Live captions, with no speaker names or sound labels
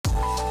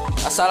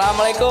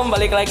Assalamualaikum,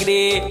 balik lagi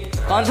di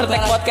Counter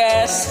Attack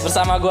Podcast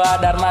bersama gua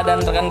Dharma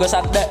dan rekan gua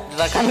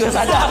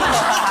Sadam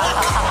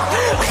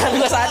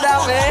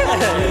ya.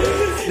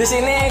 Di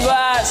sini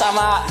gua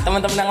sama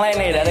teman-teman yang lain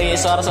nih dari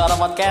suara-suara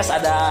podcast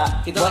ada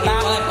kita lagi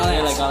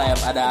collab,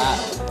 ada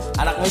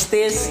anak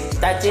mistis,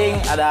 cacing,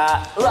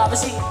 ada lu apa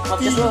sih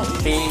podcast lu?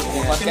 Di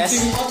podcast.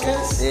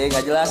 Iya,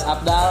 enggak jelas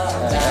Abdal.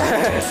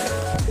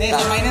 Nih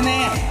sama ini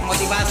nih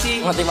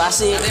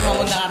motivasi. Nanti mau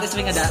undang artis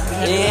tapi nggak ada.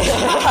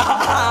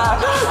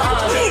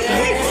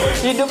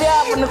 Hidupnya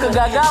penuh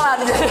kegagalan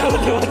jadi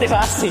butuh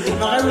motivasi.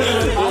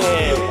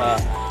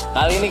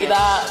 Kali ini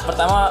kita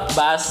pertama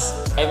bahas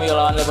MU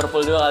lawan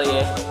Liverpool dulu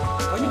kali ya.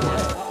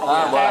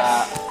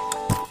 Bola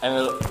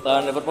MU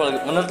lawan Liverpool.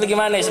 Menurut lu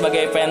gimana nih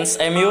sebagai fans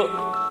MU?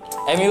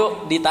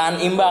 MU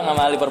ditahan imbang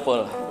sama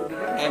Liverpool.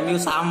 MU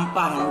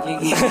sampah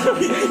anjing.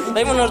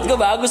 Tapi menurut gue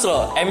bagus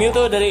loh. MU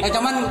tuh dari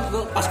cuman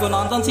pas gue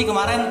nonton sih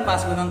kemarin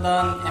pas gue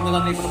nonton MU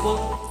lawan Liverpool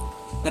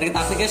dari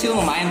taktiknya sih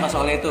lumayan pas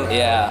soalnya itu.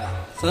 Iya.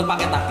 Soalnya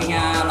pakai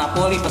taktiknya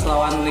Napoli pas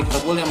lawan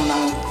Liverpool yang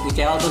menang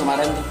UCL tuh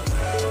kemarin tuh.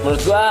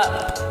 Menurut gua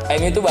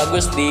MU itu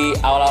bagus di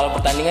awal-awal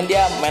pertandingan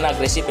dia main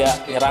agresif ya,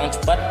 nyerang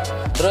cepat.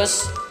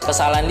 Terus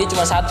kesalahan dia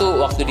cuma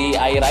satu, waktu di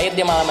akhir-akhir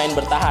dia malah main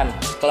bertahan.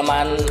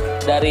 Kelemahan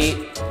dari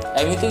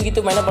MU itu gitu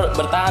mainnya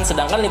bertahan,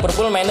 sedangkan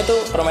Liverpool mainnya tuh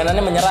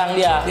permainannya menyerang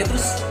dia. Dia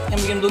terus yang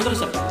bikin blunder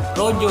siapa?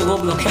 Rojo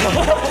goblok.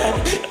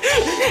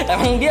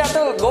 Emang dia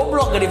tuh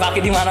goblok gak dipakai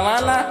di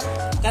mana-mana.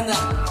 Kan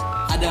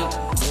ada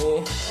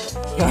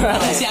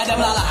masih ada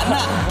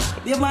Lallana.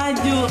 Dia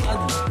maju.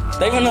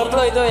 Tapi menurut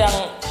lo itu yang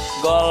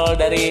gol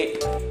dari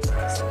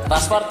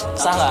Rashford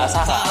sah nggak?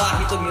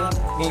 Salah itu gila.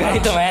 Enggak,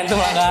 itu main itu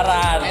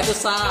pelanggaran. Itu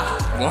sah.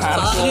 Gimana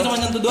salah sih? itu cuma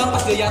nyentuh doang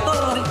pas dia jatuh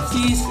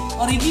si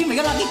Origi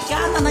megang kaki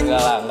kanan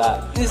aja. Enggak.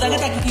 Ini sakit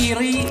kaki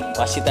kiri.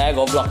 Wasitnya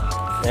goblok.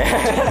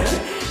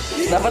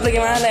 Dapat lu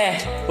gimana nih?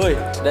 Woi,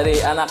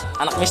 dari anak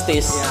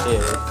mistis.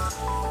 Iya.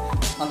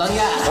 Nonton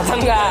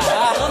enggak?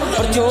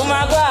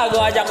 Percuma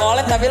gua ajak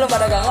collab tapi lu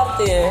pada gak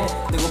ngerti ya.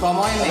 Udah gua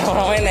promoin nih.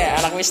 Promoin nih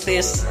anak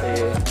mistis.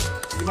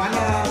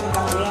 Gimana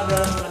tentang bola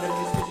dalam keadaan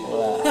mistis?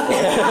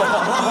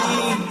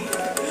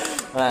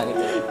 Nah,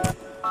 gitu.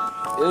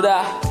 Ya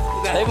udah.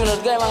 Tapi menurut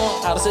gue emang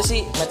harusnya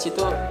sih match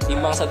itu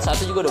imbang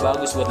 1-1 juga udah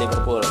bagus buat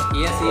Liverpool.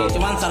 Iya sih,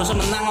 cuman seharusnya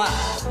menang lah.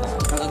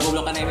 Kalau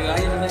goblokan MU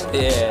aja sebenarnya.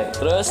 Iya,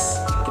 terus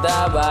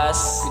kita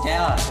bahas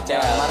UCL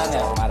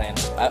kemarin.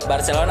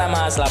 Barcelona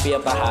sama Slavia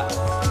Praha.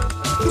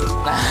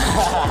 Nah,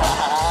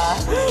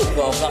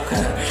 goblok.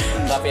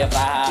 Slavia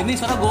Praha. Ini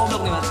suara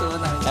goblok nih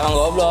Barcelona. Emang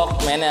goblok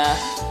mainnya.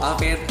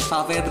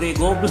 Valverde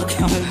goblok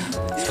yang.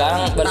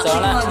 Sekarang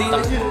Barcelona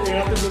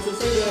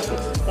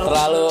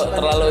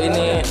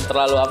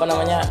terlalu apa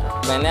namanya,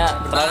 mainnya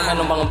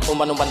terlalu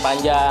main umpan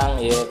panjang.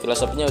 Iya,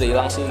 filosofinya udah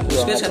hilang sih.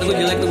 Busquets kata gue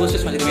jelek tuh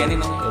Busquets masih dimainin.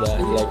 Udah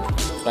jelek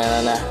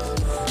mainannya,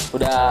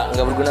 udah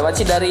nggak berguna banget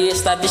sih. Dari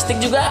statistik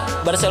juga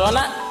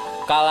Barcelona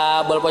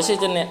kalah ball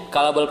possession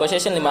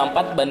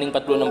 54 banding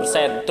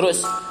 46%.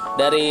 Terus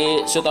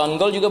dari shoot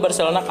on goal juga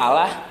Barcelona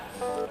kalah.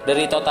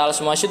 Dari total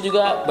semua shoot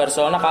juga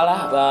Barcelona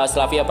kalah.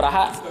 Slavia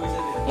Praha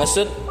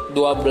nge-shoot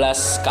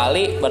 12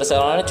 kali,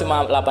 Barcelona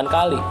cuma 8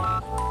 kali.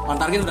 On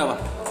target berapa?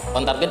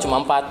 On target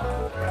cuma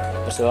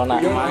 4 Barcelona.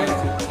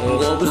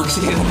 Goblok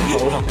sih.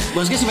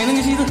 Busquets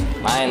mainin di situ.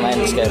 Main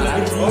Busquets.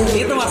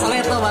 Itu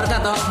masalahnya tuh Barca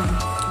toh.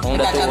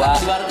 Udah tua.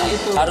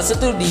 Harusnya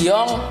tuh De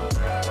Jong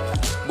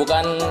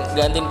bukan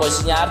gantiin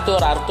posisinya Arthur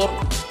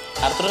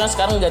kan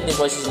sekarang gantiin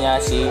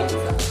posisinya si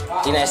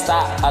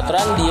Iniesta.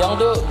 Aturan De Jong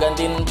tuh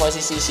gantiin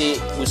posisi si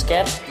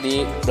Busquets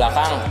di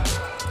belakang.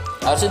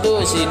 Harusnya tuh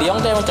si De Jong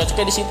tuh emang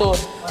cocoknya di situ.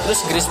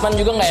 Terus Griezmann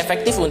juga nggak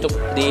efektif untuk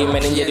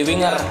dimainin jadi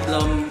winger.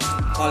 Belum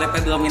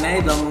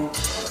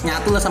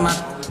nyatu lah sama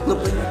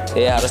klub.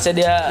 Iya, harusnya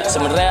dia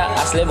sebenarnya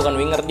aslinya bukan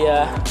winger,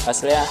 dia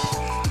aslinya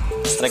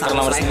striker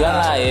nomor 9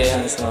 lah, ya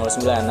nomor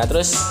 9. Nah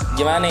terus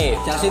gimana nih?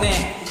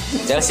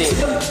 Chelsea.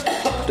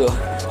 Duh,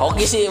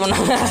 hoki sih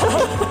menang.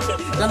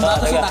 Kan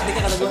bagus sih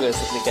taktiknya kata gue. Bagus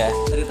taktiknya.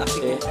 Dari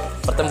taktiknya.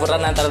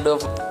 Pertempuran antara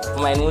dua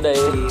pemain muda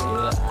ya.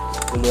 Gila.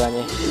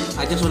 Keduanya.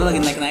 Ajax sudah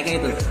lagi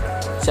naik-naiknya itu.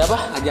 Siapa?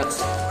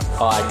 Ajax.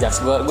 Oh Ajax,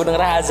 gua denger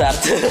Hazard.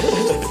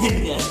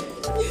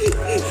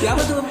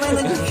 Siapa tuh pemain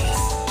lagi?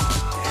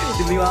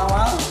 Dibeli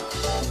awal.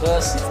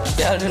 Terus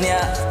Piala Dunia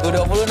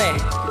U20 nih.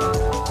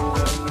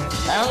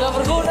 Emang gak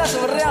berguna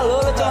sebenarnya lu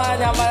cuma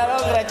nyampe lo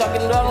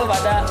ngerecokin doang lu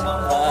pada.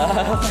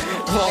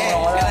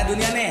 Piala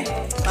Dunia nih.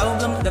 Tahu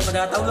belum? Udah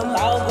pada tahu belum?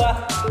 Tahu gua.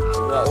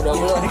 Udah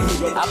belum.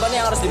 Apa nih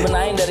yang harus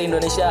dibenahin dari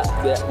Indonesia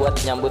buat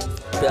nyambut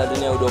Piala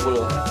Dunia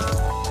U20?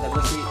 Ada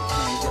gue sih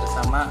manajer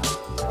sama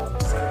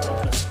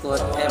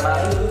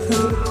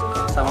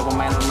sama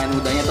pemain-pemain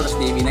mudanya terus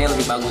dibina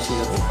lebih bagus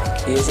gitu.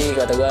 Iya sih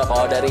kata gue,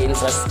 kalau dari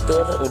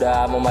infrastruktur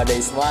udah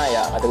memadai semua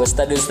ya. Kata gue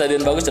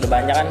stadion bagus udah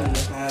banyak kan.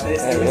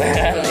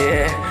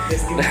 Iya.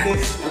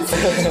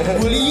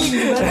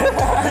 Bullying.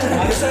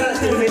 Harusnya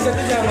Indonesia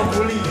tuh jangan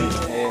ngebully.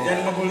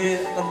 Jangan ngebully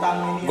tentang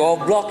ini.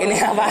 Goblok ini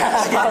apa?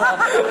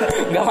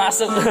 Gak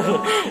masuk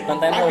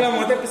konten lu. Agak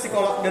maksudnya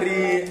psikolog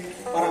dari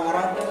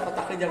orang-orang tuh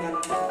otaknya jangan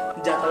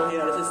jatuhnya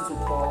harusnya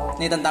support.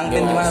 Nih tentang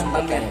band gimana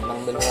tentang band? Tentang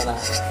band gimana?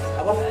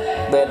 Apa?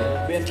 Band.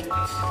 Band.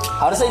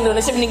 Harusnya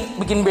Indonesia mending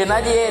bikin band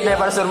aja ya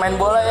daripada suruh main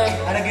bola ya.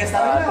 Ada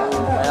gestarnya.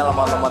 Aduh, kayaknya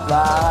lemot-lemot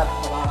banget.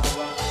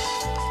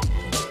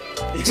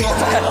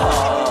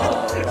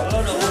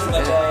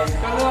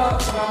 Kalau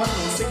pengamat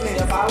musik nih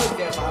ya valid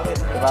ya valid.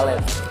 Valid.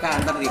 Nah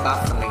ntar di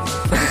cover nih.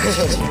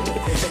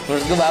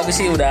 Menurut gue bagus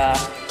sih udah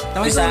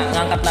Tapi bisa itu-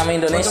 ngangkat nama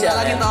Indonesia.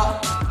 Untung lagi ya. toh.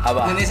 Apa?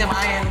 Indonesia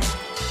main.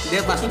 Dia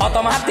pas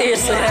Otomatis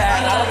ya,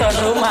 kalau tuan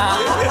rumah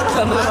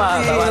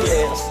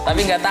otomatis. Tapi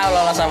nggak tahu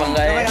lolos apa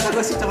enggak Tapi ya. kata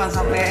gue sih cuma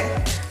sampai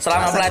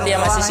Selama fase pelatih grup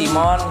masih doang.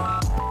 Simon,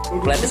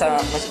 pelatih sama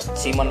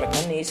Simon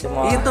McManus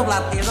semua. Itu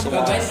pelatih itu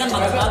Main kan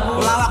bagus-bagus.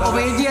 pelawak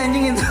OPJ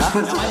anjing itu.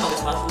 Main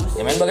bagus-bagus.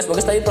 Ya main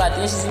bagus-bagus tapi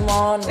pelatihnya si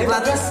Simon.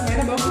 Pelatih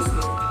Mainnya bagus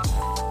tuh.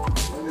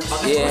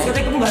 Iya.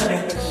 Katanya kembar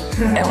ya.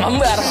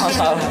 Kembar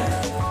nonton.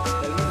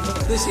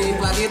 itu si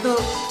pelatih itu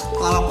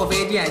pelawak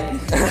OPJ anjing.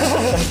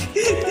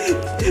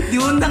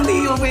 Diundang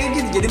di OPJ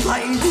jadi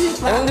pelatih itu.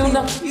 Emang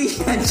diundang?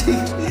 Iya anjing.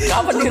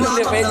 Kapan diundang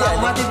di OPJ, anjing?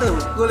 Amat itu.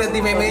 Gue liat di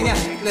meme-nya,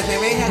 gue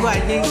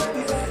anjing.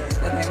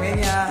 Liat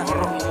meme-nya.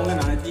 Orang ngomongin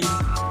aja.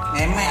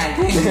 Meme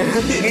anjing.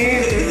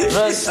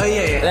 Terus Oh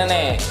iya ya. ini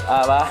nih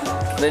apa?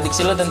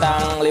 Prediksi lu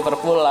tentang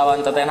Liverpool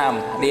lawan Tottenham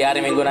di hari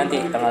Minggu nanti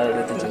tanggal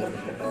 27.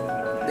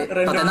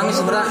 Tottenham sih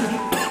sebenernya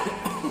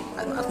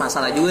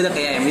masalah juga dah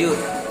kayak MU.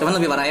 Cuman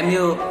lebih parah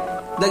MU.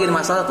 Udah gini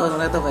masalah tuh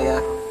sebenarnya tuh kayak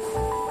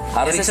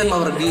Harusnya Eriksen sih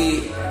mau pergi.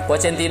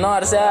 Pochettino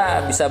harusnya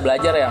bisa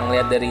belajar yang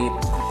lihat dari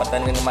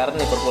pertandingan kemarin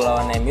Liverpool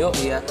lawan MU.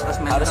 Iya, terus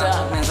main Harusnya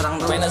serang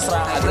terus. main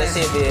serang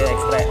agresif di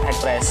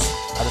express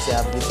harusnya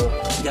begitu.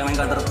 Jangan main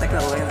counter attack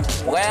lah pokoknya.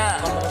 Pokoknya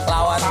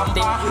lawan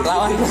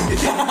lawan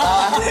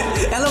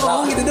Ya lu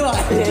ngomong gitu doang.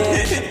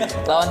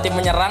 lawan tim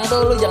menyerang tuh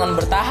lu jangan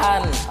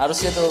bertahan,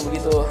 harusnya tuh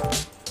begitu.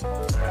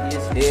 Iya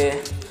sih. Iya.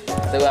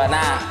 Kata gua,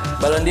 nah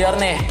Ballon d'Or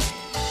nih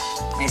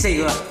Messi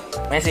gua.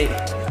 Messi.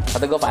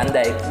 Kata gua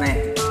pandai.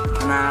 Nih,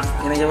 anak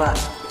ini coba.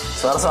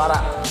 Suara-suara.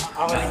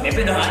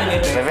 BP udah ada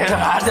BP. Pepe udah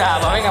nggak ada,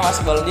 Pepe nggak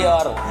masuk Ballon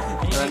d'Or.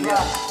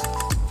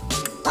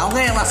 Tahu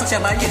nggak yang masuk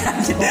siapa aja?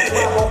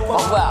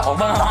 Pogba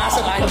nggak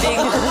masuk anjing.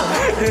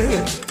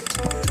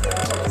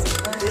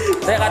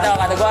 Saya kata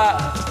gua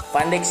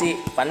Van Dijk sih,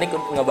 Van Dijk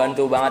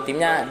ngebantu banget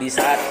timnya di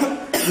saat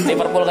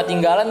Liverpool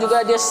ketinggalan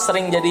juga dia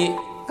sering jadi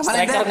Kemarin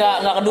striker dia-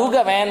 nggak keduga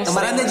men.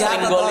 Kemarin dia Sering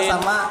jatuh golin.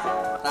 sama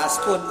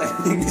Rashford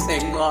anjing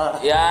disenggol.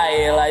 Ya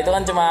iyalah itu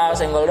kan cuma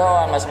senggol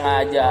doang nggak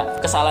sengaja.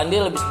 Kesalahan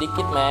dia lebih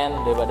sedikit men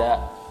daripada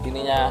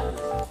ininya.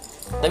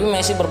 Tapi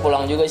Messi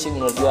berpulang juga sih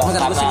menurut gua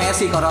Menurut gue sih karena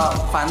Messi, kalau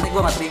Van Dijk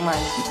gue gak terima.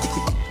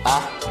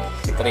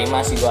 terima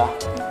sih gua.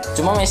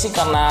 Cuma Messi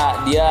karena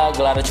dia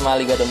gelarnya cuma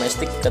liga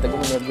domestik kata gua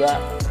menurut gua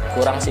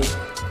kurang sih.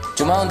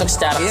 Cuma untuk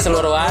secara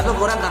keseluruhan itu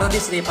kurang karena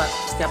dia setiap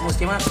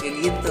musim mah kayak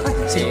gitu.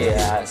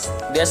 iya,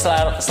 dia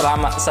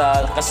selama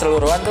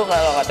keseluruhan tuh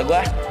kalau kata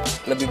gua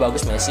lebih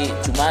bagus Messi.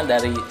 Cuma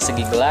dari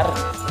segi gelar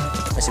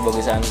masih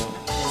bagusan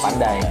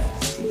Pandai.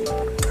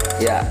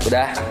 Ya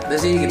udah. Udah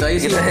sih gitu aja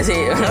sih. Gitu aja sih.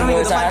 Nah, minggu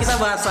depan Usah- kita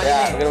bahas lagi ya,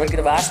 nih. minggu depan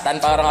kita bahas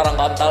tanpa orang-orang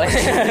kontol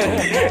ini.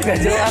 Gak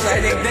jelas aja.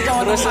 Dia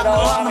cuma Terus numpang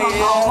doang, doang, iya,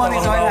 ngomong nih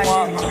soalnya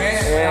ngomong. anjing.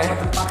 Iya. Nama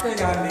tempatnya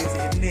jangan di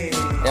sini.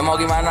 Ya mau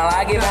gimana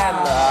lagi kan?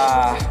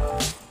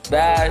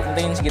 Udah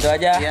penting segitu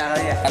aja. Iya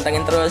kali ya.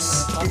 Pantengin terus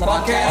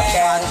Podcast.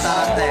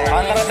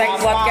 Counter Attack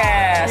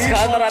Podcast.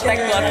 Counter Attack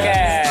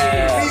Podcast.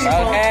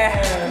 Oke.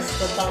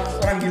 Tentang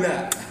orang gila.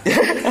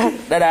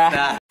 Dadah.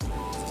 Dah.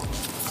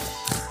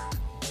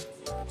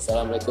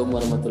 Assalamualaikum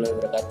warahmatullahi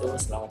wabarakatuh.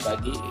 Selamat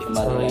pagi.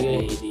 Kembali lagi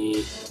di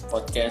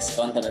podcast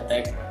Counter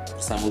Attack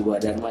bersama gua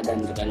Dharma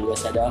dan rekan gua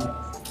Sadam.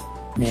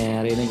 Nih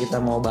hari ini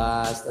kita mau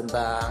bahas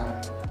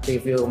tentang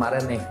review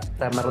kemarin nih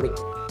Premier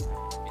League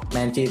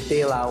Man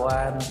City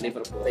lawan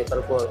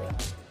Liverpool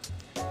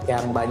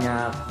yang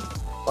banyak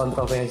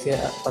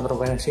kontroversial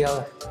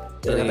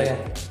katanya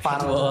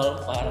VAR.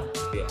 VAR.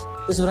 Iya.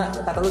 Itu sebenarnya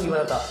kata lu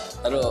gimana toh?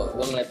 Taruh,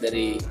 gua ngeliat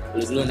dari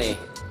lu dulu nih.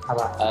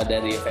 Apa?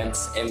 Dari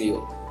fans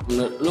MU.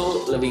 Menurut lu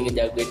lebih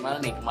ngejagoin mana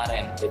nih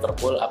kemarin?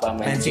 Liverpool apa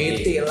Man Man City?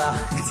 City lah.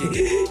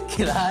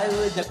 Gila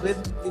lu jagoin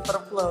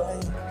Liverpool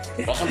aja.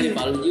 Kok kan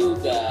rival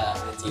juga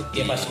Man City.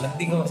 Ya pasti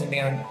penting gue masih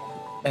dengan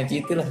Man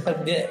City lah kan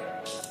dia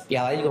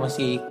piala juga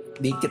masih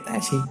dikit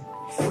aja sih.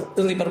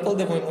 Itu Liverpool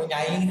udah mau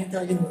nyaingin itu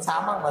aja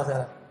sama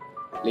masalah.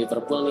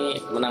 Liverpool nih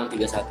menang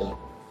 3-1.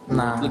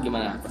 Nah. Lu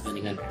gimana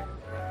pertandingan?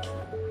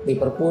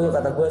 Liverpool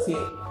kata gue sih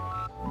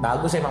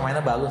bagus, emang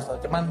mainnya bagus loh,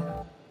 cuman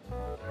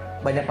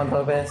banyak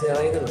kontroversial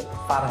itu loh.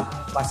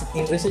 Wasit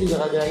Inggrisnya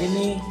juga kagak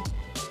ini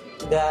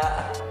nggak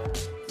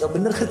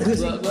bener kata gue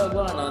sih.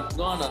 Gua nggak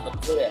nonton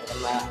dulu ya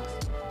karena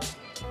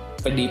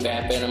di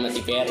PHP nama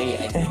TVRI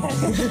aja.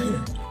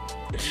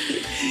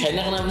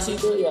 Kayaknya kenapa sih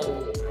itu yang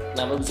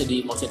kenapa bisa di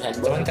motion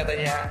handball? Cuman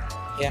katanya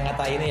yang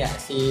kata ini ya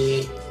si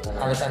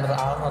Alexander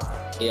Arnold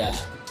Iya.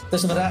 itu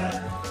sebenarnya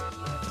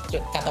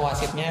kata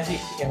wasitnya sih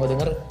yang gue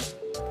denger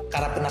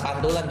karena kena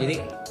pantulan jadi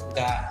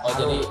nggak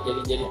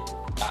Jadi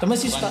Cuma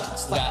sih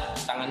nggak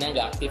tangannya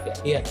nggak aktif ya?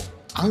 iya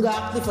nggak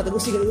aktif kata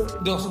gue sih kata gue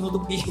dia langsung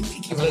nutup gini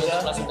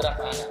gimana Langsung gerak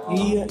tangannya.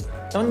 iya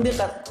cuman dia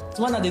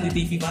cuman ada di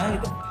TV mana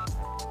gitu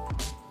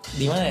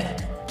di mana ya?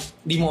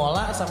 Di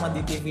Mola sama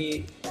di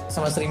TV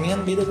sama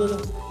streamingan beda gue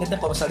tuh. Lihatnya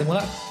kalau misalnya di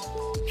Mola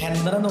hand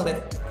beneran tuh,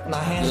 kena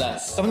hand.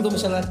 Jelas. Cuman gue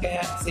misalnya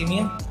kayak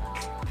streamingan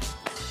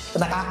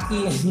kena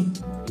kaki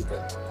gitu.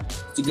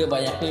 Juga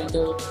banyaknya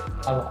itu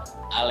apa?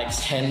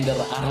 Alexander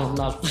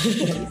Arnold.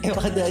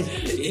 Ada aja.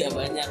 Iya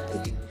banyak.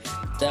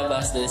 Kita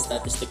bahas dari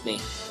statistik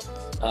nih.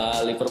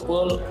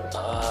 Liverpool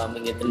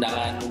menggigit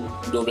tendangan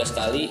 12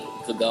 kali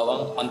ke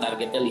gawang, on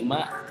targetnya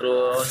 5.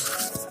 Terus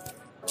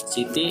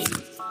City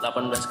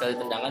 18 kali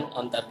tendangan,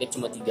 on target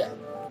cuma 3.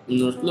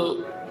 Menurut lu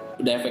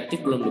udah efektif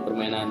belum di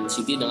permainan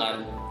City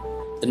dengan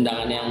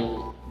tendangan yang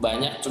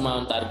banyak cuma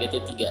on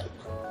targetnya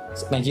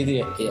 3? Man City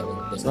ya? Iya.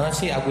 Sebenarnya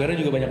sih Aguero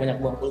juga banyak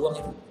buang peluang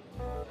itu.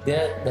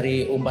 Dia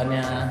dari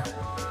umpannya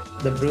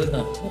De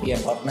Bruyne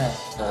yang corner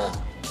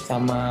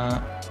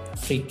sama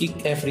free kick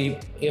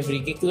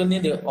itu kan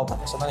dia opat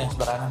personal yang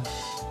sembarangan.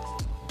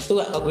 Itu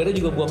Aguero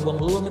juga buang-buang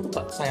peluang itu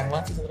Pak, sayang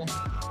banget sih sebenarnya.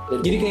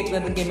 Jadi kayak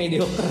kelihatan kayak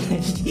mediocre.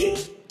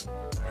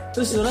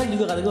 Terus sebenarnya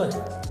juga kata gue,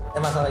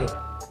 masalahnya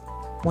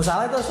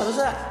Musalah itu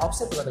seharusnya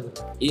offset tuh kata gue.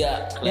 Iya,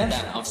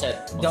 kelihatan offset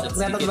Kelihatan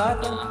sedikit. banget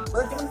kan.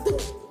 Padahal cuma itu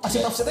masih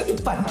offsetnya di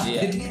depan.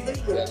 Iya. Jadi gitu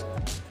juga.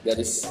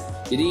 Garis.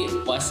 Jadi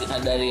wasit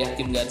dari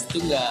hakim garis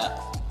itu nggak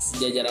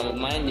sejajar sama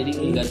pemain, jadi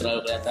nggak terlalu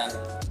kelihatan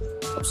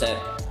offset.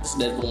 Terus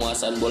dari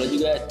penguasaan bola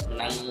juga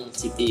menang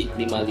City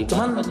 5-5.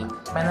 Cuman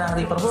mainan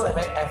Liverpool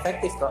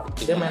efektif kok.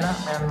 Dia main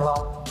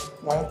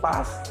long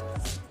pass.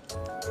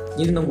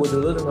 Jadi nunggu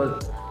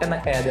kan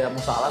kayak ada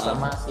Musalah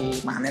sama si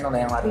Mane udah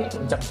yang lari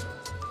kenceng.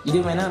 Jadi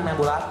main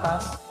bola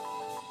atas.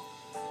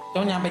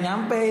 Cuma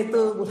nyampe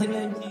itu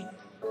bolanya anjing.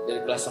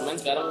 Dari klasemen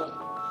sekarang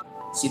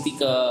City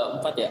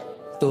ke-4 ya.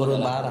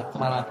 Turun parah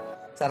malah.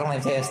 Sekarang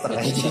Manchester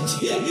aja.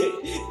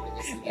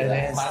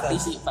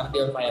 Party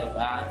on fire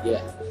banget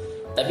ya.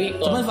 Tapi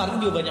Cuman Vardy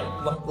juga banyak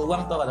buang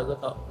peluang tuh kata gue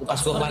tau. Pas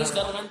gue kemarin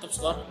sekarang kan top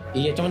skor.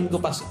 Iya, cuman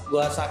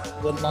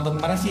gue nonton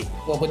kemarin sih,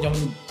 walaupun cuma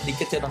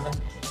dikit sih nonton.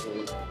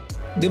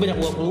 Dia banyak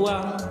buang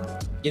peluang.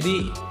 Jadi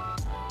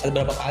ada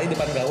beberapa kali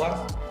depan gawang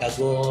gak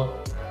gol.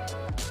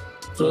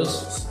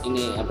 Terus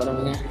ini apa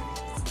namanya?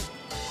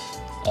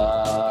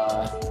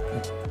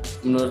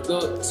 Menurut lu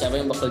siapa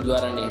yang bakal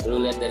juara nih?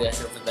 Lu lihat dari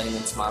hasil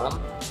pertandingan semalam,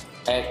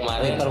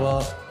 kemarin.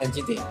 Liverpool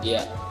NCT.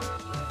 Iya.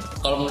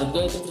 Kalau menurut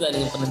gue itu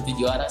pertandingan penentu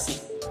juara sih.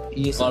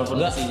 Iya,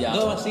 walaupun masih jauh.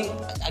 Gue masih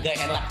agak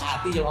enak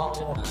hati cuma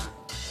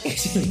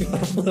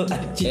Liverpool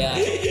aja.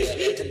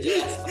 Iya,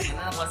 jelas.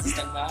 Karena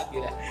konsisten banget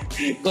gitu.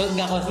 Gue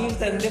nggak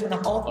konsisten, dia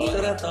menang hoki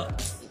ternyata.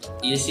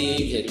 Iya sih,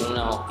 bisa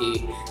dibilang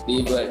hoki.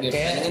 Di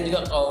pertandingan juga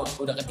kalau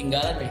udah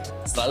ketinggalan nih,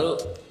 selalu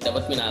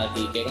dapat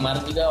penalti. Kayak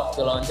kemarin juga waktu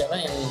lawan siapa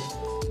yang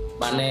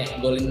Mane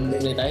golin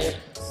menit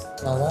akhir.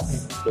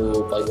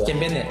 Lupa gue.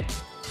 Champion ya?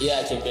 Iya,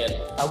 champion.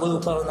 Aku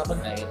lupa lu apa.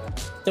 Nah, gitu.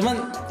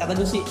 Cuman kata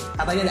gue sih,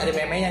 katanya dari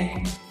meme-nya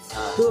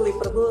tuh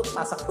Liverpool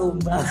masak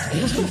tumbang.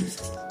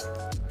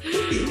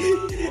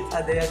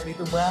 Ada yang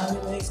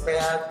ditumbangin nih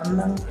supaya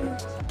menang.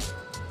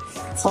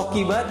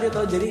 Hoki banget dia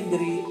tau, jadi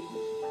dari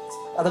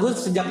kata gue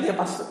sejak dia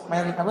pas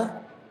main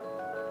apa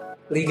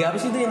Liga apa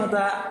sih itu yang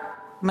kata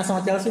Mas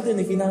sama Chelsea itu yang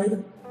di final itu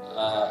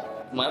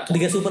Kemarin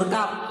Liga Super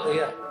Cup.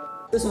 Iya.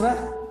 Itu sebenarnya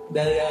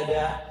dari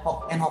ada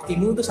main hoki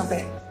dulu tuh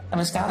sampai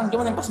sekarang,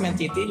 cuman yang pas main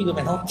City juga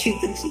main hoki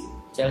itu sih.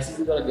 Chelsea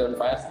juga lagi on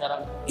fire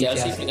sekarang.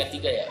 Chelsea peringkat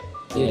 3 ya.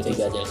 Iya,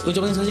 Peringkat 3 Chelsea. gue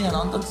cuman Chelsea nggak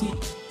nonton sih.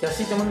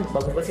 Chelsea cuman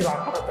bagus banget sih,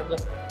 Lampard kata gue.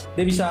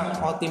 Dia bisa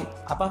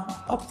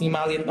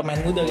optimalin pemain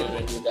muda gitu.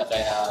 Dan juga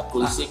kayak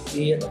Pulisic.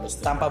 Iya,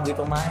 tanpa beli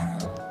pemain.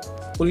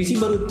 Polisi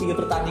baru 3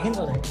 pertandingan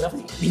kalau berapa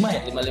sih? 5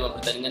 ya? 5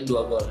 pertandingan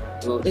 2 gol.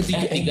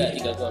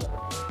 3 gol.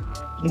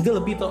 Enggak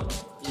lebih toh.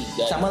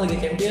 3. Sama Liga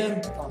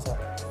Champion.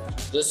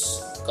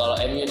 Terus kalau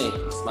MU nih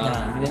semalam.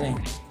 Nah, ini nih.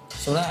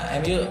 Sebenarnya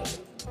MU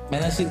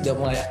mainnya sih udah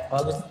mulai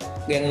bagus.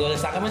 Yang gue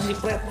rasakan masih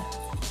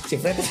si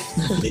Fred.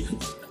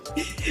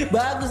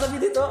 Bagus tapi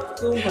dia tuh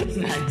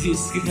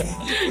Najis gitu.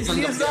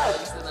 Serius lah.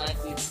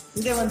 Najis.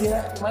 Ini emang dia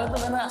kemarin tuh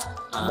karena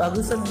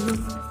bagusan ini.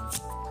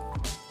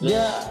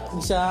 Dia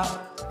bisa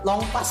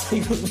long pass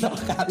itu berapa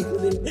kali tuh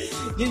dia.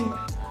 Jadi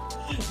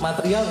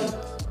material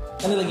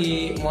kan dia lagi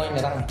mau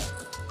nyerang.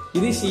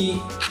 Jadi si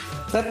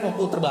Fred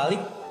mau terbalik,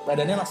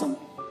 badannya langsung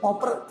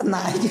oper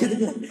kena aja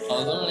gitu.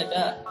 Kalau gue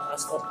ngeliatnya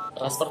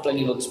Rashford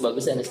lagi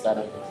bagus-bagus ya nih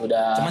sekarang.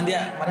 Udah. Cuman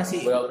dia mana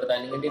sih? Beberapa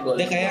pertandingan dia gol.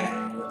 Dia kayak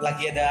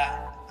lagi ada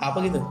apa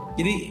gitu.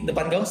 Jadi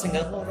depan gawang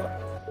tinggal gol.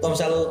 Kalau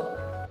misalnya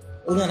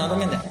lu nggak nonton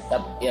kan ya?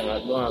 Iya nggak,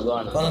 gue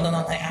nggak. Kalau nonton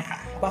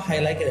apa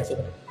highlight ya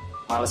sudah.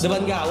 Males.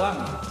 Depan gawang.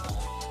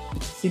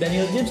 Si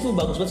Daniel James tuh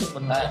bagus banget sih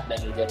sebenarnya.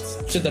 Daniel James.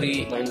 Itu dari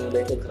Main muda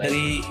itu keren.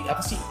 dari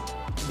apa sih?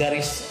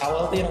 Garis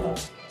awal tuh yang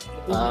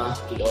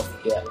kick off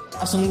ya.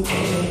 langsung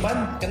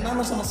umpan kena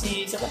sama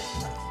si siapa?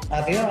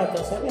 Akhirnya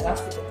atau siapa ya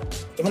Rashford.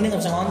 Cuman dia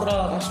nggak bisa ngontrol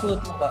Rashford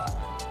pak.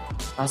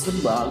 Rashford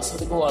bagus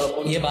tapi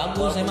walaupun Iya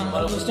bagus emang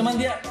bagus. Cuman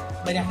dia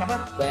banyak apa?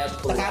 banyak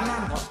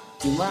Tekanan kok.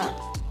 Cuma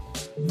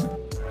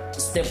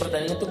setiap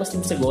pertandingan tuh pasti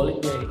bisa golin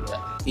dia ya.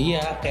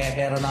 Iya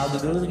kayak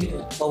Ronaldo dulu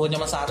gitu. Walaupun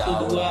cuma 1,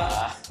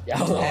 2.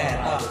 Jauh.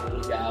 Toh. Dulu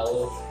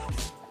jauh.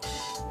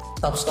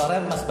 top scorer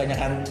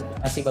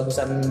masih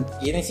bagusan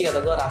ini sih kata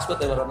gue Rashford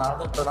dari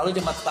Ronaldo. Ronaldo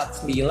cuma start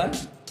 9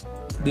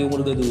 di umur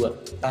 22.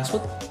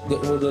 Rashford di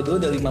umur 22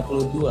 udah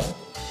 52.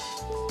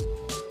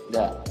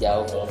 Udah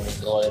jauh kalau menurut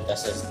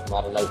kualitasnya sama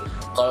Ronaldo.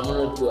 Kalau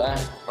menurut gua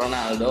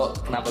Ronaldo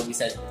kenapa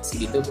bisa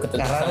segitu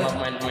ketemu Karena- sama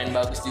pemain-pemain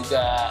bagus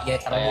juga Ya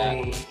karena kayak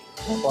di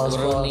Paul Scholes.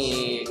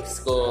 Rooney,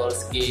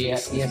 Scholes,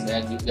 Giggs, Iya.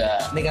 banyak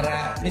juga. Ini karena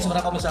ini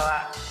sebenarnya kalau misalnya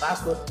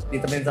Rashford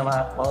ditemenin sama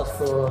Paul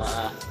Scholes,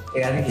 Nah,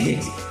 ya kan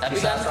Giggs. Tapi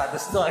bisa kan-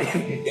 100 doang.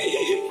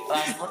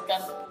 Rashford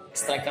kan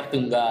striker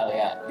tunggal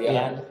ya, dia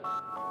Iya. kan.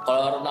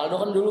 Kalau Ronaldo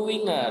kan dulu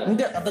winger.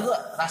 Enggak, kata gue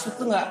Rashford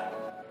tuh nggak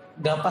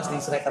pas di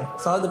striker.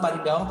 Soalnya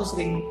depan gawang tuh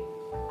sering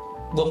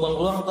buang-buang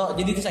peluang tuh.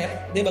 Jadi di sayap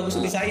dia bagus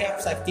di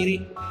sayap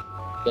kiri.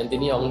 Ganti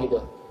Niong gitu.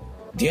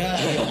 Dia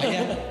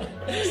makanya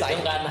sayap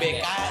Yang kanan,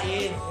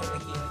 BK-in.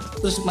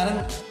 Terus kemarin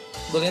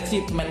gue lihat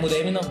sih pemain muda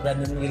ini no,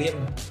 Brandon William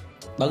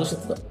bagus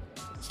itu.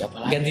 Siapa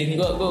lagi? Gantiin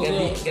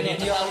Ganti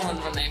Niong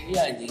main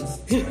dia anjing.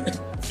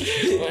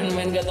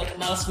 Main-main gak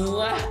terkenal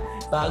semua.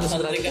 Bagus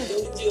Satu berarti. tingkat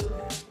 7.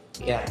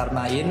 Ya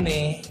karena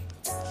ini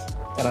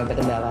karena ada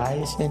kendala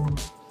Aizen.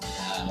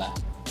 Nah,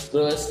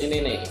 terus ini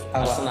nih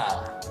Apa? Arsenal.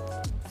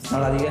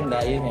 Malah dia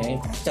nggak ini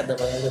cacat dah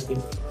paling tim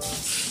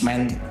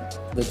main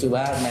lucu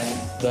banget, main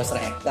 2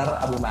 striker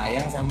Abu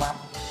Mayang sama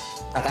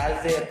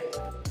Lacazette.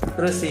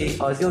 Terus si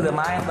Ozil udah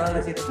main tuh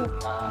di situ tuh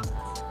Nah,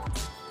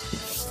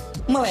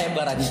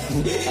 melebar aja.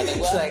 Kata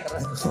gua, Striker.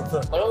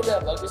 kalau udah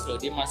bagus loh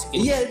dia masukin.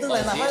 Iya itu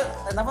Ozil.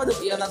 Lenapa udah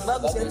Iya kelihatan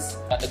bagus ya.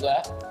 Kata gua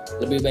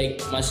lebih baik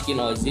masukin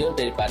Ozil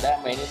daripada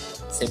mainin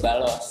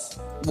Ceballos.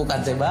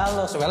 Bukan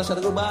Ceballos kata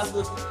gue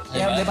bagus.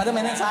 Ya Ceballos. daripada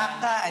mainin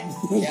Saka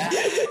anjing. Ya,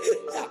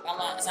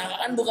 Saka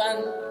kan bukan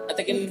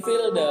attacking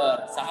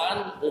midfielder. Saka kan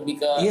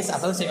lebih ke. Iya,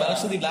 asal Ceballos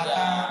tuh di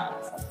belakang.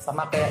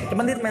 Sama kayak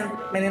cuman dia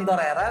mainin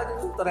Torreira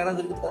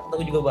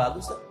juga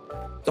bagus.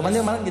 Cuman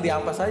dia malah jadi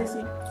ampas aja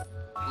sih.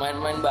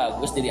 Main-main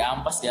bagus jadi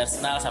ampas di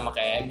Arsenal sama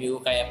kayak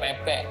MU kayak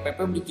Pepe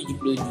beli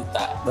 70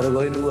 juta Baru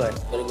golin 2.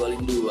 baru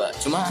golin 2.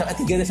 Cuma Saka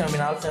 3 deh sama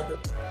Minal 1.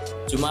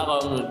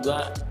 kalau menurut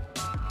gua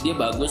dia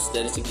bagus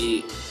dari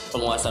segi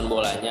penguasaan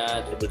bolanya,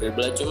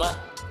 dribble cuma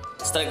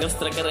striker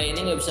ini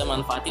nggak bisa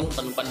manfaatin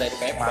umpan dari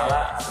Pepe.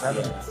 Malah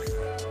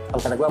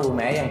kalau kata gue Abu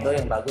Mayang tuh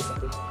yang bagus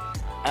itu.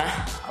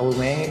 Abu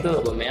Mayang itu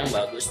Aubameyang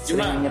bagus.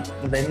 cuma Cuma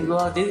nyetain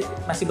gol jadi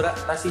masih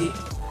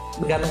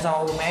bergantung sama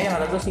Abu Mayang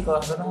ada gue sih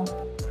kalau sekarang.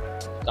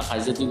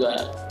 Lacazette juga.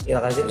 Ya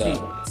Lacazette sih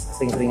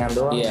sering-seringan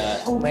doang. Iya,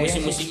 Abu Mayang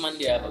sih. musim-musiman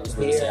dia bagus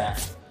Iya.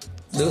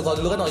 ya. Kalau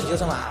dulu kan Ozil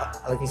sama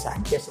Alexis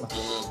Sanchez lah.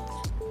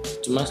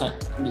 Cuma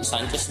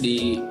Sanchez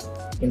di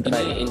Inter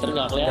Inter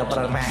nggak kelihatan. nggak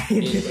pernah main.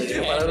 Iya,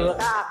 Padahal dulu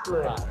aku.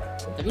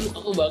 Tapi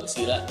Lukaku bagus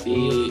gila di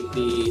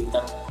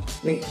Inter.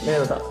 Nih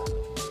lo tau.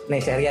 Nih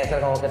seri A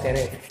sekarang ngomong ke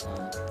seri.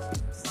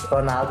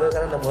 Ronaldo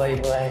kan udah mulai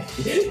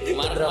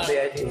Kemarin drop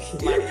dia aja.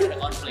 kemarin ada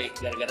konflik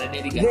gara-gara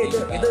dia diganti. Iya itu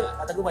juga.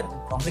 kata gue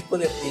konflik gue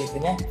liat di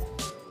itunya.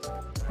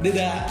 Dia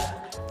udah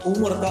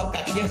umur kok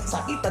kakinya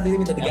sakitan dia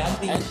minta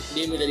diganti.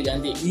 Dia minta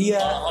diganti.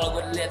 Iya. Kalau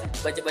gue lihat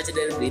baca-baca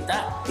dari berita,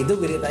 Itu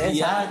beritanya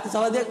Iya. salah. Itu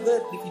soalnya dia gue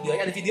di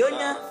videonya ada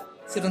videonya.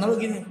 Si Ronaldo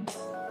gini.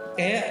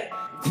 Kayak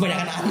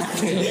kebanyakan anak.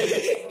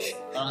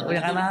 kalau kata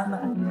Kebanyakan itu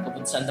anak.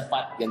 keputusan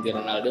tepat ganti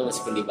Ronaldo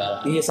masih Dybala.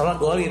 Iya soalnya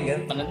golin kan.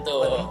 Penentu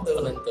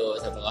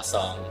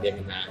 1-0 dia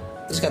menang.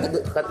 Terus kata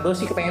gue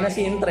sih kepengennya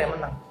sih Inter yang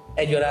menang.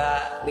 Juara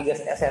Liga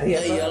Serie Ya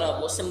A. iyalah,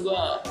 bosen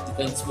gue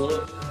defense mulu.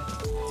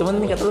 Cuman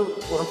nih kata lu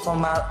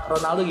sama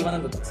Ronaldo gimana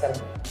tuh sekarang?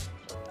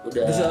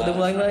 Udah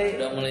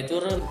mulai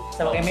turun.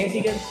 sama kayak Messi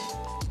kan.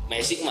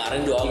 Messi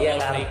kemarin 2 Iya,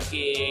 gol kan. free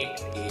kick,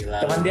 gila.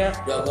 Cuman dia-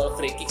 2 gol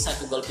free kick,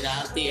 1 gol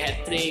penalti,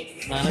 hat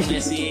trick. Mana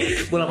Messi?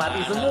 Bola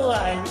mati semua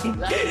anjing.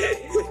 Lah,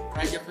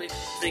 Raja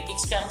free kick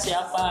sekarang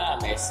siapa?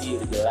 Messi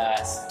udah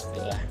jelas.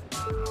 Udah.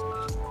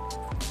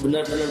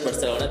 Benar-benar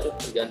Barcelona tuh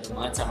tergantung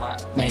banget sama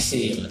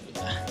Messi.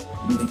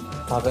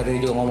 Valverde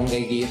juga ngomong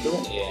kayak gitu.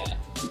 Iya.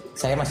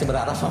 Saya masih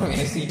berharap sama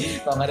Messi.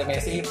 Kalau nggak ada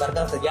Messi,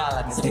 Barca harus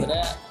jalan.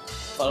 Sebenarnya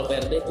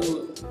Valverde tuh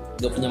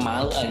gak punya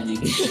malu anjing.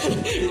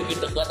 Lebih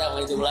tepat sama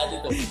itu pelatih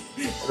tuh.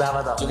 Berapa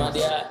tau? Cuma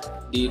dia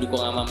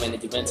didukung sama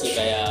manajemen sih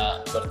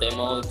kayak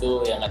Bertemo itu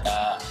yang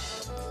kata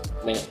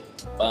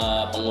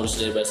pengurus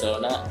dari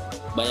Barcelona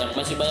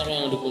masih banyak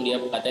yang dukung dia,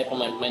 katanya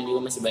pemain-pemain juga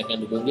masih banyak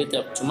yang dukung dia.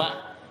 Cuma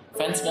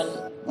fans kan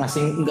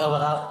masih nggak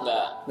bakal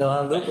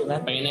dukung kan?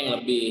 pengennya yang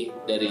lebih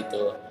dari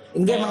itu.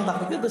 Enggak emang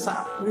taktiknya tuh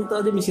itu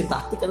aja misi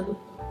taktik kan tuh.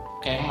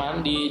 Kayak kemarin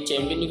di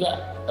Champion juga,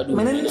 aduh.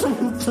 Mainnya gila. sama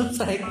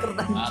striker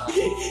tadi. Parah.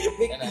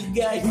 Back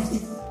 3 ini.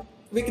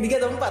 Back 3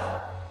 atau 4?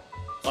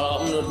 Kalau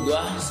menurut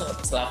gua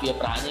Slavia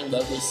Prahanya yang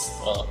bagus.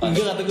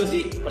 Enggak kata gue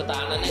sih.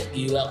 Pertahanannya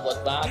gila, kuat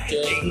banget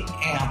cuy.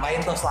 Ngapain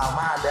tuh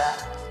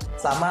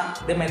selama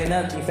dia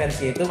mainnya defense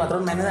gitu,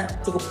 terus mainnya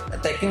cukup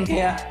attacking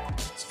kayak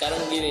Sekarang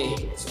gini,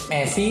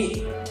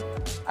 Messi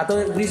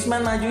atau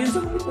Griezmann majuin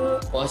sama gitu.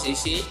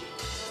 posisi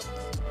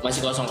masih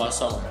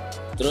 0-0.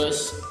 Terus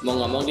mau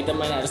nggak mau kita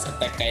main harus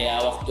attack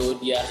kayak waktu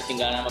dia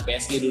ketinggalan sama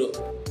PSG dulu.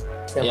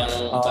 Siapa? Yang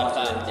Oh,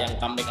 Barca, iya. yang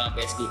comeback sama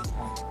PSG.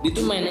 Dia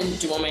tuh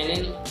cuma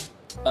mainin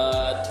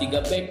 3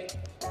 back.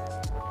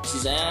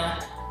 Sisanya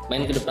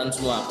main ke depan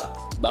semua, Kak.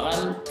 Bahkan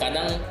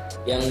kadang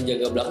yang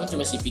jaga belakang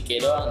cuma si Pique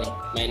doang nih,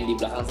 main di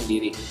belakang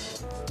sendiri.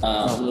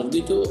 Menurut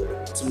gue itu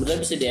sebenarnya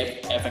bisa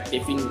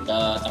diefektifin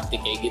taktik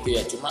kayak gitu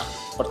ya. Cuma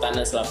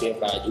pertahanan Slavia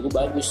Praha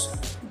juga bagus.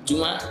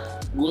 Cuma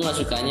gue nggak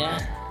sukanya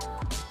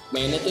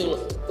mainnya tuh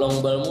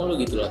long ball mulu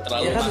gitu loh,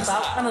 terlalu maksa.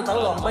 Kan tahu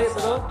lomba itu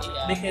tuh.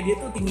 Iya. Backnya dia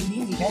tuh tinggi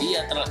kan. Iya,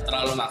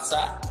 terlalu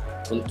maksa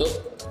untuk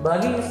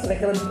Bagi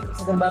striker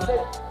Barca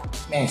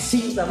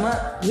Messi sama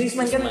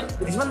Griezmann kan.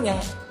 Griezmann yang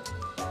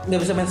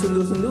nggak bisa main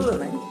sundul-sundulan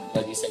aja.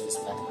 bagi saya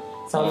Griezmann.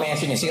 Sama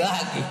Messi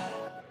lagi.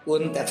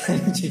 Untet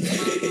anjing.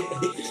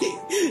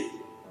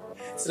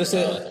 Terus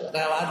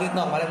Real Madrid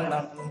kemarin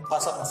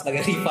 6-0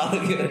 sebagai rival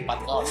gitu.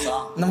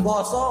 4-0. 6-0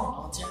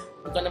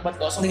 Bukan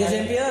 4-0. Liga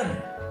Champion.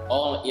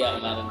 Oh iya,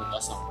 kemarin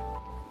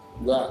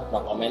 4-0. Gua no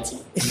comment sih.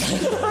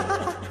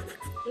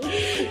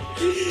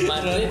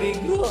 Madrid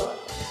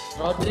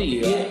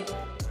Rodri ya. Iya.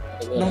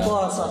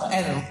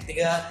 6-0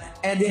 dia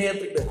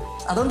hat-trick deh.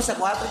 Atau bisa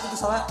kuatrik itu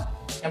salah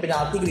yang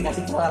penalti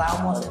dikasih ke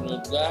Ramos.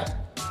 Menurut gua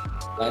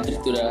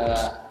Madrid udah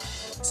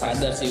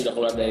sadar sih, udah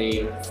keluar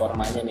dari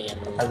formanya nih yang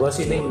Nah, gue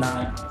sih ini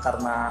menang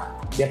karena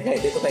dia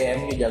kayak itu kayak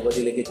MU jago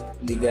di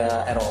Liga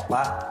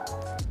Eropa.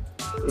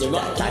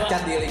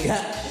 Cacat di Liga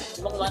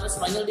Cuma kemarin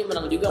Spanyol dia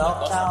menang juga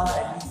lokal.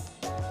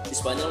 4-0. Di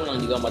Spanyol menang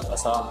juga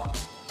 4-0.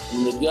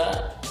 Menurut gua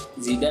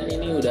Zidane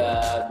ini udah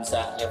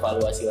bisa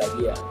evaluasi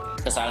lagi ya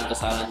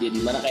kesalahan-kesalahan dia,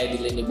 dimana kayak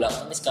di lini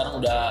belakang ini sekarang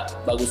udah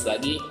bagus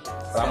lagi,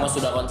 Ramos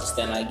sudah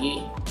konsisten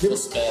lagi,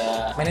 terus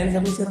kayak Mainin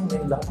siapa sih sekarang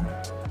main belakang?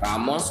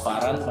 Ramos,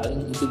 Varane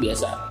paling itu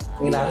biasa.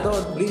 Milanto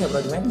beli nggak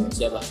pernah main?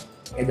 Siapa?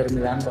 Eder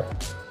Milanto.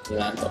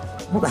 Milanto.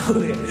 Mau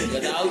tahu ya?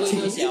 Gak tahu gue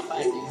itu siapa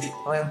aja.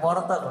 Oh yang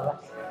Porto lah.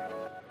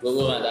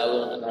 Gue nggak tahu.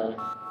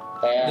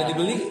 Kayak Udah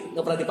dibeli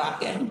nggak pernah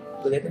dipakai.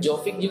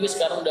 Jovic juga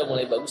sekarang udah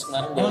mulai bagus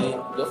kemarin.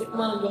 Jovic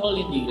malah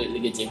golin di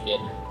Liga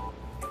Champions.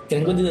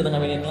 Kira gue tidak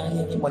mainin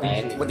lagi.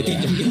 Mau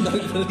dipinjemin tapi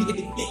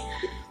beli.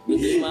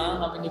 Jadi malah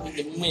ngapain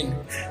dipinjemin.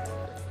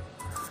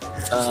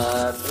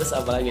 Terus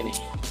apa lagi nih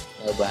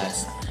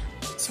ngebahas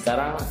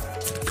sekarang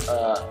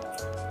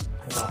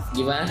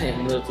gimana ya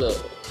menurut lo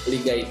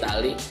Liga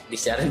Italia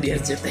disiarin di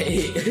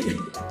RCTI?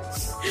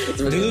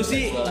 dulu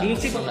sih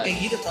kayak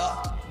gitu toh.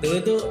 Dulu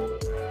tuh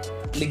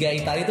Liga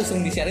Italia tuh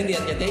sering disiarin di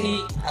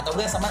RCTI atau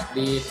enggak sama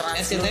Di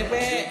Trans SCTV.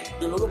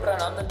 Dulu gue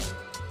pernah nonton.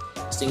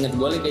 Seingat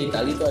gue Liga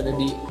Italia itu ada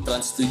di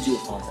Trans 7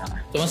 kalau nggak salah.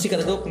 Cuma sih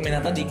kata gue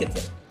peminatnya dikit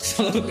ya.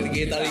 Selalu Liga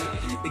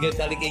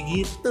Italia kayak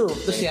gitu.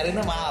 Terus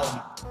siarinnya malam.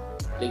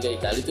 Liga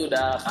Italia itu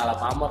udah kalah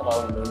pamor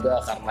kalau menurut gue,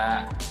 karena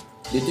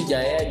dia tuh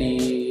jaya di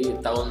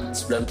tahun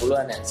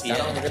 90-an ya.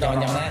 Sekarang kita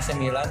Zaman-zamannya AC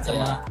Milan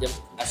sama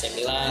AC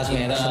Milan,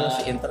 terus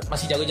Inter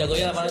masih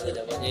jago-jagonya lah paling.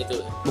 jagonya itu.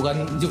 Bukan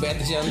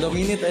Juventus yang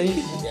dominate tadi.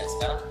 Ya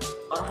sekarang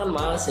orang kan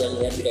males yang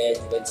lihat kayak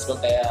Juventus tuh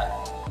kayak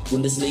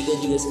Bundesliga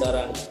juga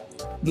sekarang.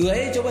 Dulu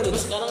aja coba dulu.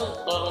 Terus sekarang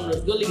kalau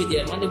menurut gue Liga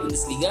Jerman di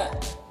Bundesliga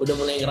udah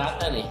mulai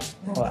ngerata nih.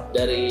 Wah,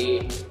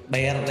 Dari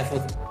Bayer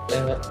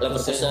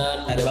Leverkusen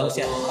ada udah bagus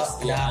ya.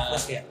 ya.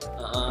 Bagus ya.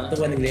 Heeh. Itu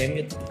bukan di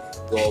MU.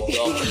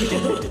 Goblok.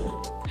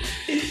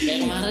 Kayak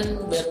kemarin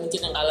Bayern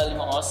Munchen yang kalah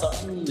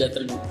 5-0 nggak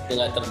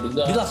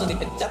terduga. Dia langsung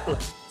dipecat loh.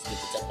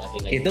 Dipecat lagi.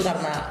 Itu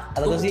karena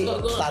atau Gua- sih gua-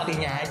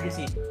 pelatihnya aja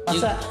sih.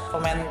 Masa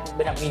pemain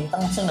banyak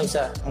bintang masa nggak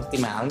bisa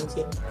optimalin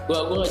sih?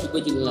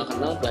 Gue juga nggak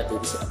kenal pelatih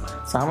itu siapa.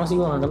 Sama sih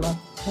gua nggak kenal.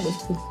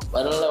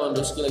 Padahal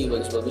Lewandowski lagi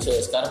bagus-bagus ya.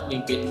 Sekarang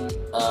mimpin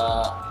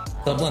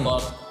Dortmund.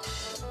 skor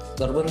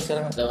Dortmund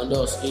sekarang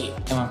Lewandowski.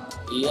 emang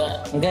Iya.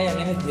 enggak yang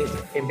ini di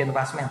champion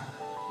klasmen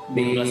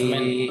di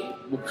Klasemen.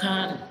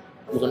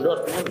 Bukan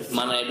Dortmund.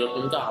 Mana ya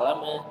Dortmund kalah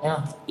man. ya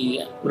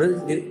Iya.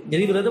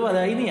 jadi berarti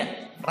pada ini ya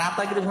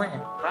rata gitu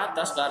semuanya.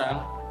 Rata sekarang.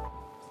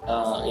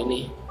 Ini.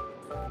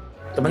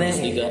 Cuman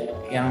Bundesliga.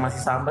 yang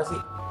masih sampai sih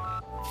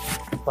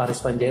Paris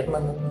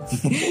Saint-Germain.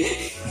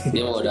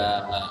 Dia mau udah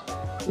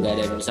nggak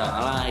ada yang bisa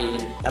ngalahin.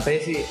 Katanya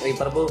sih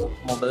Liverpool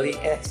mau beli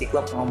si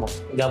klub ngomong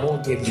nggak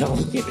mungkin. Nggak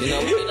mungkin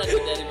ada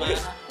dari mana.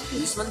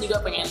 Griezmann juga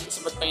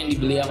sempat pengen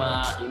dibeli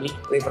sama ini,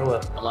 Liverpool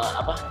sama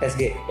apa?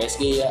 PSG.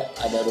 PSG ya,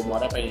 ada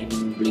rumornya pengen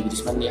beli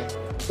Griezmann dia.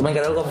 Cuman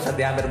kata gue kalau misalnya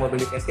diambil mau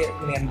beli PSG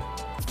mendingan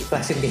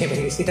ikhlasin game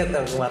ini sih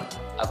atau keluar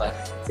Apa?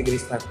 si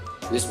Griezmann.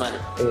 Griezmann.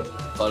 Iya.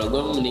 Kalau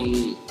gue mending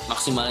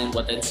maksimalin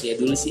potensinya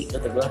dulu sih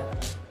kata gue.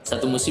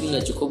 Satu musim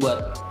nggak cukup buat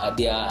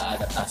dia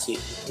adaptasi.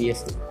 Iya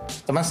sih.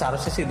 Cuman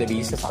seharusnya sih udah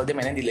bisa soalnya dia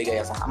mainnya di liga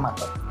yang sama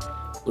tuh.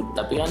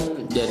 Tapi kan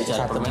dari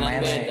cara Satu permainan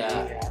pemainnya, beda.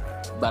 iya.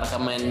 Barca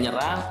main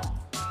nyerang,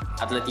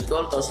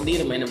 Atletico tahu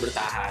sendiri mainnya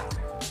bertahan.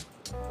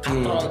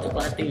 Katrol tuh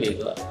pelatih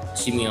bego.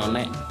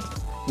 Simeone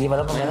Iya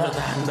padahal main pemainnya.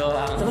 bertahan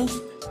doang. Terus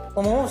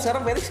ngomong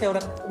sekarang Felix kayak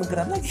udah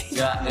bergerak lagi.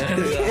 Gak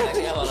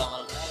lagi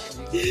awal-awal.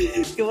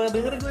 Coba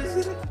denger gue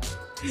sih.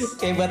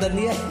 Kehebatan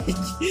dia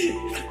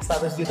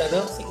 100 juta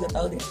doang sih gak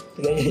tau deh.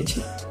 Harganya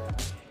aja.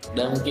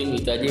 Dan mungkin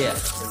itu aja ya yang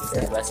bisa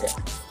dibahas ya.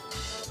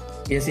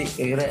 Iya sih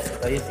kira-kira itu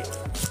aja sih.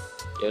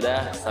 Ya udah,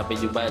 sampai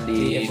jumpa di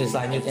Di episode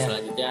selanjutnya.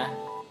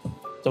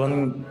 Cuman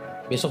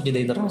besok jadi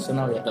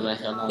internasional ya.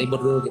 Internasional. Libur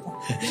dulu kita.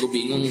 Gue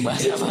bingung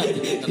bahas apa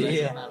jadi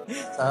internasional.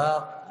 Iya. So,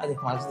 aduh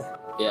males deh.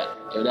 Ya,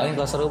 ya udah. Paling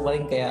kalau seru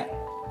paling kayak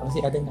apa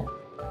sih, ada nggak?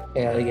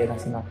 Kayak Liga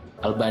Nasional.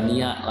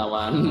 Albania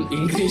lawan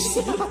Inggris.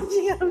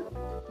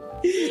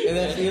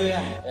 Udah, see you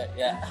ya.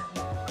 Ya.